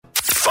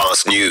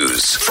Talks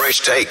News. Fresh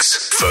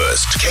takes.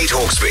 First, Kate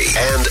Hawkesby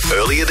and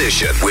Early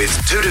Edition with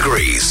 2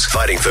 Degrees.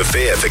 Fighting for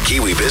fair for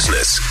Kiwi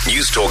business.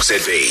 News Talk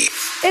ZB.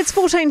 It's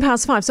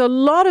 5:14, so a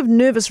lot of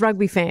nervous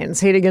rugby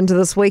fans heading into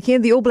this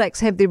weekend. The All Blacks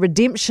have their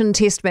redemption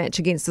test match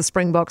against the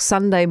Springboks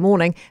Sunday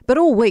morning, but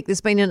all week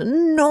there's been an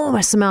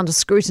enormous amount of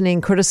scrutiny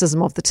and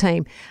criticism of the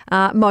team,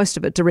 most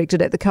of it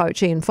directed at the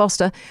coach, Ian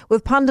Foster,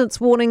 with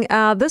pundits warning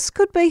this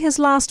could be his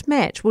last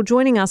match. Well,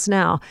 joining us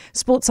now,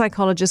 sports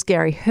psychologist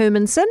Gary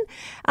Hermanson.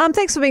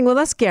 Thanks for being with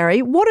us,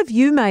 Gary. What have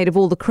you made of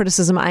all the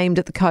criticism aimed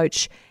at the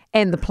coach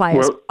and the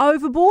players?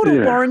 Overboard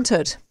or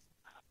warranted?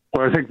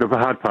 Well, I think the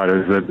hard part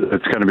is that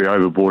it's going to be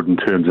overboard in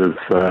terms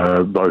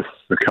of both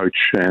the coach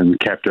and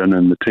captain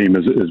and the team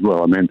as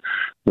well. I mean,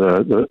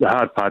 the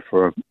hard part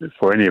for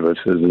any of us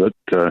is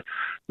that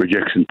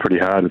rejection's pretty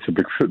hard. It's a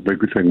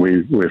big thing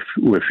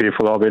we're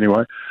fearful of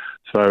anyway.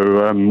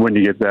 So when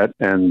you get that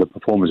and the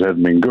performers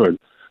haven't been good,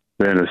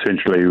 then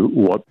essentially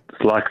what's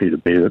likely to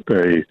be that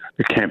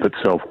the camp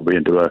itself will be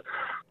into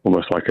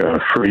almost like a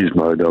freeze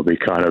mode. They'll be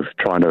kind of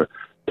trying to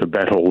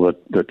battle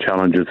the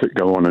challenges that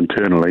go on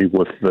internally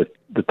with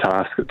the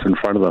task that's in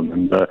front of them.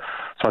 And so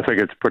I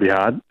think it's pretty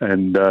hard,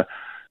 and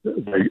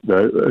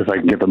if they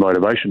can get the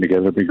motivation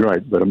together, it'd be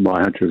great. But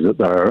my hunch is that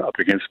they're up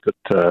against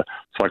it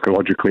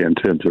psychologically in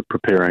terms of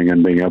preparing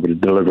and being able to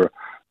deliver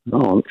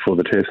for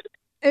the test.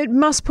 It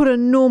must put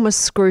enormous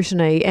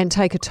scrutiny and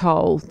take a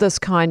toll, this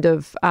kind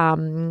of,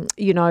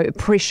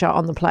 pressure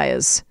on the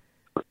players.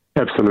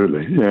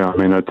 Absolutely, yeah. I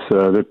mean, it's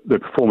the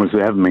performance,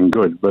 they haven't been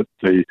good, but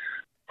the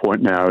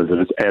point now is that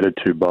it's added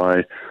to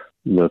by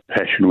the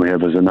passion we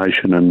have as a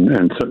nation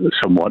and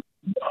somewhat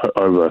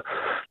over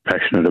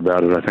passionate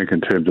about it. I think in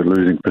terms of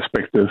losing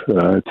perspective,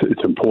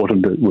 it's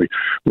important that we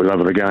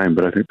love the game,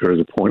 but I think there is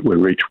a point we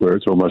reach where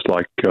it's almost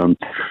like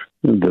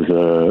there's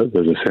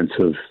a sense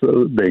of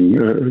being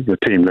the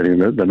team letting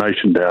the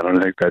nation down, and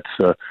I think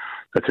that's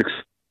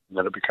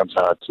then it becomes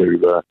hard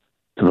to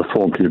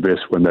perform to your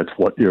best when that's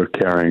what you're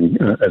carrying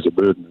as a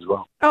burden as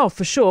well. Oh,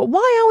 for sure.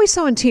 Why are we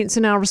so intense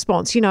in our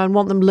response, and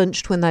want them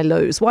lynched when they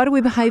lose? Why do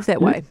we behave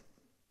that way?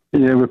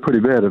 Yeah, we're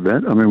pretty bad at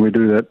that. I mean, we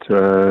do that.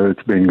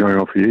 It's been going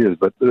on for years,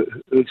 but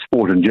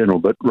sport in general,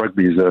 but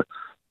rugby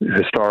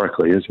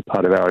historically is a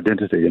part of our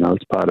identity.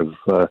 It's part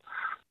of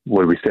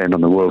where we stand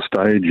on the world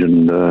stage,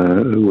 and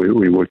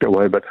we work that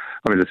way. But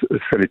I mean,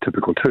 it's fairly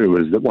typical too,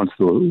 is that once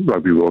the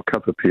Rugby World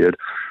Cup appeared,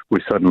 we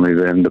suddenly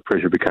then the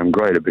pressure became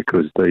greater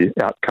because the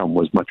outcome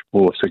was much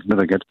more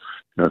significant.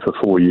 For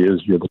 4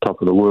 years, you're the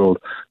top of the world.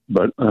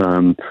 But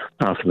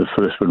after the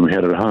first one we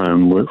had at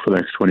home, for the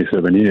next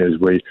 27 years,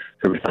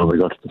 every time we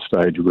got to the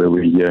stage where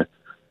we're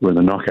in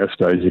the knockout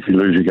stage, if you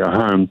lose, you go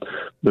home,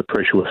 the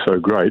pressure was so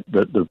great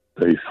that the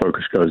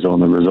focus goes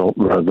on the result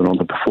rather than on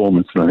the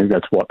performance. And I think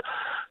that's what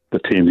the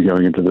teams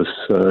going into this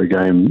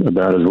game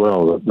about as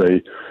well,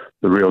 that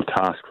the real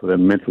task for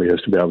them mentally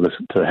is to be able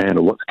to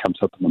handle what comes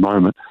up in the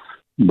moment.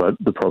 But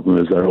the problem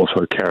is they're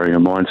also carrying a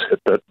mindset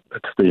that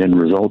it's the end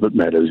result that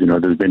matters.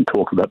 There's been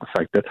talk about the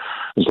fact that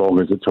as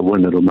long as it's a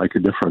win, it'll make a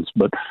difference.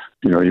 But,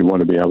 you want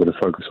to be able to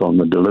focus on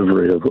the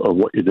delivery of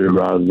what you do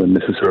rather than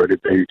necessarily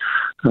be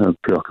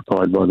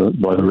preoccupied by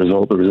the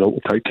result. The result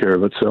will take care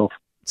of itself.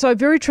 So a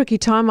very tricky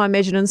time, I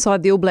imagine,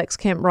 inside the All Blacks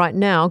camp right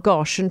now,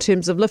 in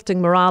terms of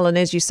lifting morale and,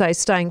 as you say,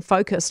 staying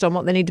focused on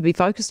what they need to be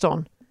focused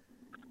on.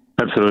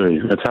 Absolutely.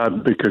 It's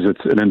hard because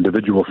it's an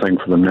individual thing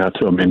for them now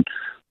too. I mean,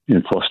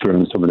 Foster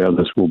and some of the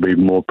others will be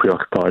more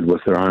preoccupied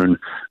with their own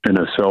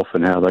inner self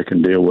and how they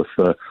can deal with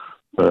the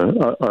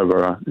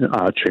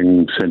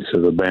overarching sense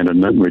of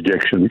abandonment and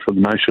rejection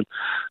from the nation.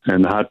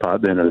 And the hard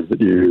part then is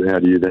that how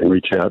do you then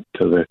reach out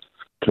to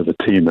the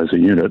team as a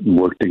unit and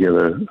work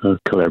together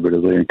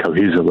collaboratively and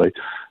cohesively.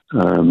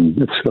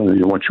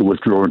 Once you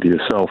withdraw into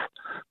yourself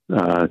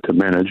to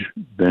manage,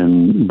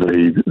 then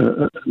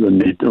the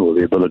need or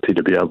the ability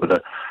to be able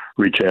to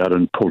reach out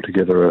and pull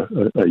together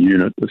a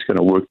unit that's going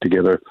to work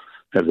together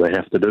as they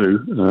have to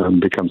do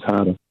becomes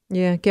harder.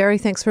 Yeah, Gary,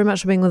 thanks very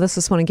much for being with us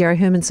this morning. Gary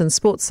Hermanson,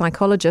 sports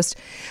psychologist.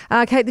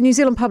 Kate, the New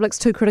Zealand public's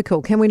too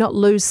critical. Can we not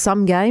lose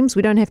some games?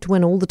 We don't have to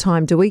win all the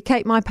time, do we?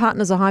 Kate, my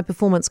partner's a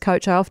high-performance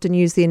coach. I often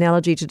use the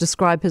analogy to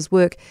describe his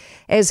work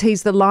as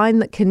he's the line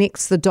that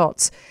connects the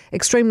dots,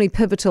 extremely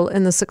pivotal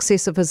in the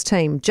success of his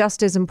team,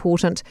 just as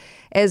important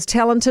as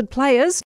talented players.